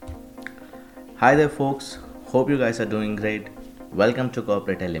Hi there, folks. Hope you guys are doing great. Welcome to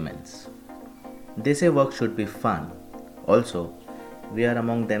Corporate Elements. They say work should be fun. Also, we are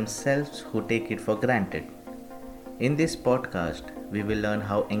among themselves who take it for granted. In this podcast, we will learn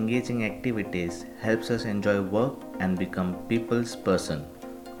how engaging activities helps us enjoy work and become people's person.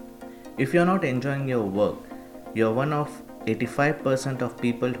 If you're not enjoying your work, you're one of 85% of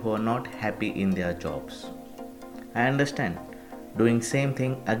people who are not happy in their jobs. I understand. Doing same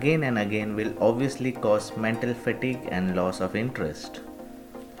thing again and again will obviously cause mental fatigue and loss of interest.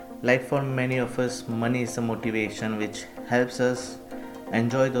 Like for many of us, money is the motivation which helps us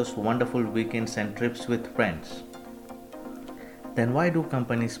enjoy those wonderful weekends and trips with friends. Then why do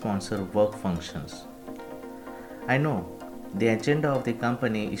companies sponsor work functions? I know the agenda of the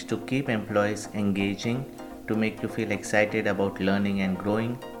company is to keep employees engaging, to make you feel excited about learning and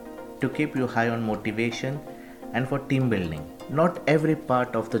growing, to keep you high on motivation, and for team building. Not every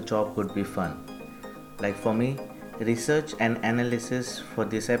part of the job could be fun. Like for me, research and analysis for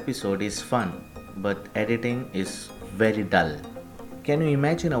this episode is fun, but editing is very dull. Can you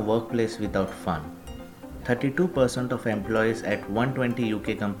imagine a workplace without fun? 32% of employees at 120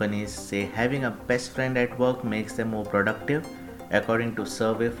 UK companies say having a best friend at work makes them more productive, according to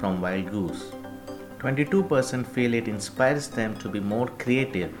survey from Wild Goose. 22% feel it inspires them to be more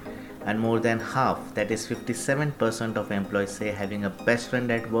creative, and more than half, that is 57% of employees say having a best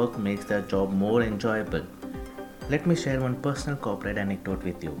friend at work makes their job more enjoyable. Let me share one personal corporate anecdote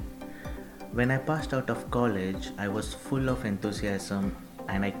with you. When I passed out of college, I was full of enthusiasm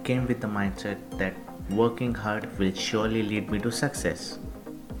and I came with the mindset that working hard will surely lead me to success.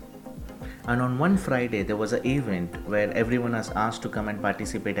 And on one Friday, there was an event where everyone was asked to come and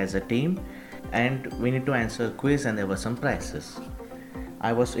participate as a team, and we need to answer a quiz, and there were some prizes.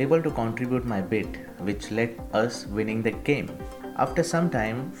 I was able to contribute my bit, which led us winning the game. After some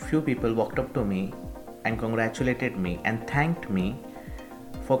time, few people walked up to me and congratulated me and thanked me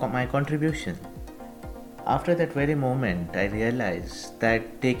for my contribution. After that very moment, I realized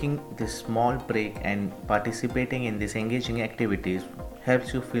that taking this small break and participating in these engaging activities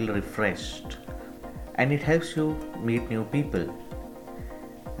helps you feel refreshed, and it helps you meet new people.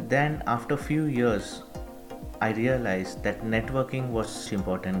 Then after few years, I realized that networking was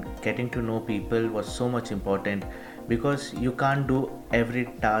important. Getting to know people was so much important, because you can't do every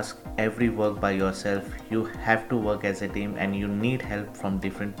task, every work by yourself. You have to work as a team and you need help from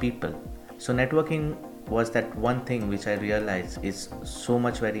different people. So networking was that one thing which I realized is so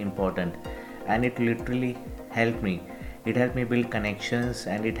much very important, and it literally helped me. It helped me build connections,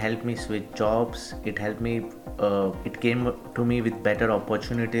 and it helped me switch jobs. It came to me with better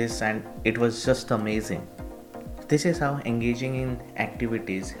opportunities, and it was just amazing. This is how engaging in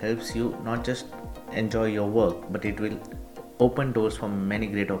activities helps you not just enjoy your work, but it will open doors for many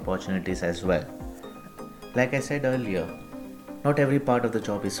great opportunities as well. Like I said earlier, not every part of the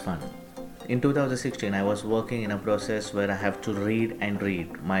job is fun. In 2016, I was working in a process where I have to read and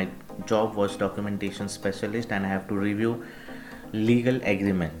read. My job was documentation specialist, and I have to review legal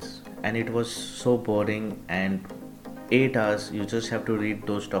agreements. And it was so boring, and 8 hours you just have to read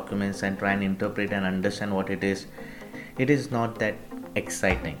those documents and try and interpret and understand what it is. It is not that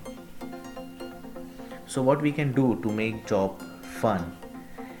exciting. So what we can do to make job fun?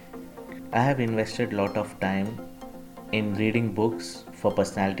 I have invested lot of time in reading books for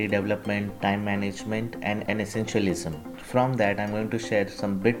personality development, time management, and an essentialism. From that, I'm going to share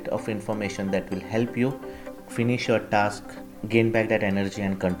some bit of information that will help you finish your task, gain back that energy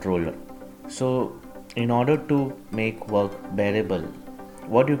and control. So in order to make work bearable,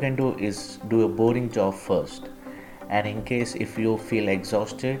 what you can do is do a boring job first. And in case if you feel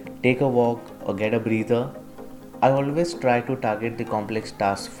exhausted, take a walk or get a breather. I always try to target the complex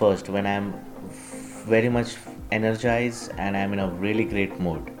tasks first when I'm very much energized and I'm in a really great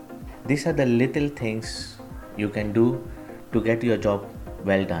mood. These are the little things you can do to get your job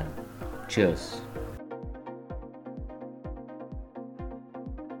well done. Cheers.